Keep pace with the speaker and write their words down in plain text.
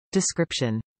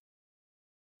Description: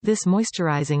 this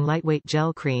moisturizing lightweight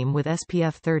gel cream with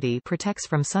SPF 30 protects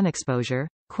from sun exposure,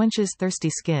 quenches thirsty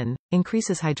skin,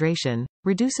 increases hydration,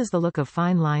 reduces the look of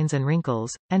fine lines and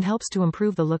wrinkles, and helps to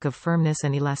improve the look of firmness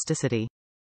and elasticity.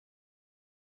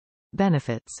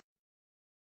 Benefits: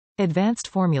 advanced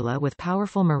formula with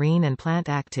powerful marine and plant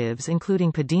actives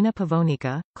including Padina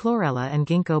Pavonica, Chlorella and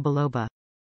Ginkgo Biloba.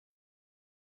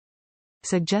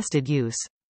 Suggested use: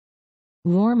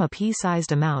 warm a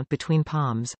pea-sized amount between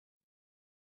palms.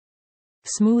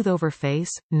 Smooth over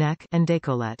face, neck, and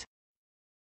décollete.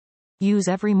 Use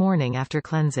every morning after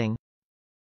cleansing.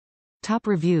 Top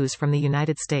reviews from the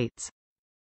United States.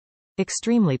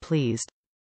 Extremely pleased.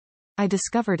 I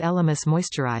discovered ELEMIS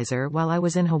Moisturizer while I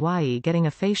was in Hawaii getting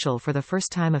a facial for the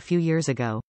first time a few years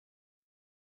ago.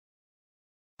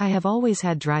 I have always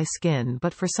had dry skin,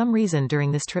 but for some reason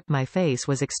during this trip my face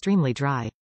was extremely dry.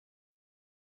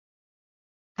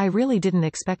 I really didn't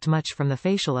expect much from the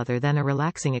facial other than a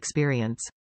relaxing experience.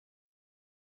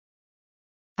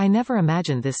 I never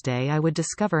imagined this day I would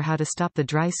discover how to stop the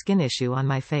dry skin issue on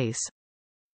my face.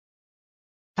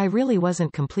 I really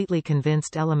wasn't completely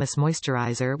convinced ELEMIS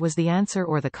Moisturizer was the answer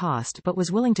or the cost, but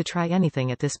was willing to try anything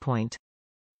at this point.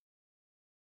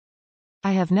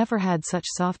 I have never had such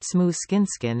soft smooth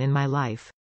skin in my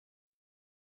life.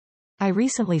 I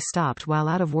recently stopped while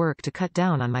out of work to cut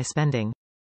down on my spending.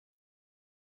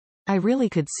 I really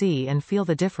could see and feel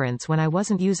the difference when I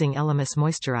wasn't using ELEMIS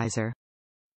Moisturizer.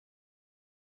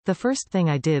 The first thing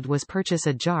I did was purchase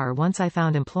a jar once I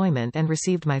found employment and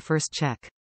received my first check.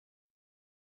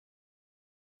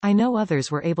 I know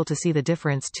others were able to see the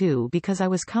difference too because I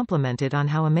was complimented on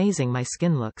how amazing my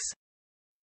skin looks.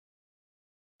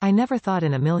 I never thought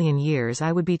in a million years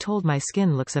I would be told my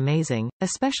skin looks amazing,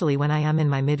 especially when I am in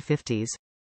my mid-50s.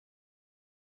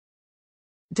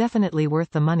 Definitely worth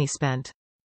the money spent.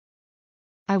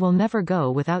 I will never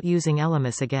go without using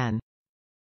ELEMIS again.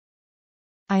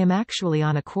 I am actually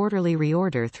on a quarterly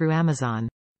reorder through Amazon.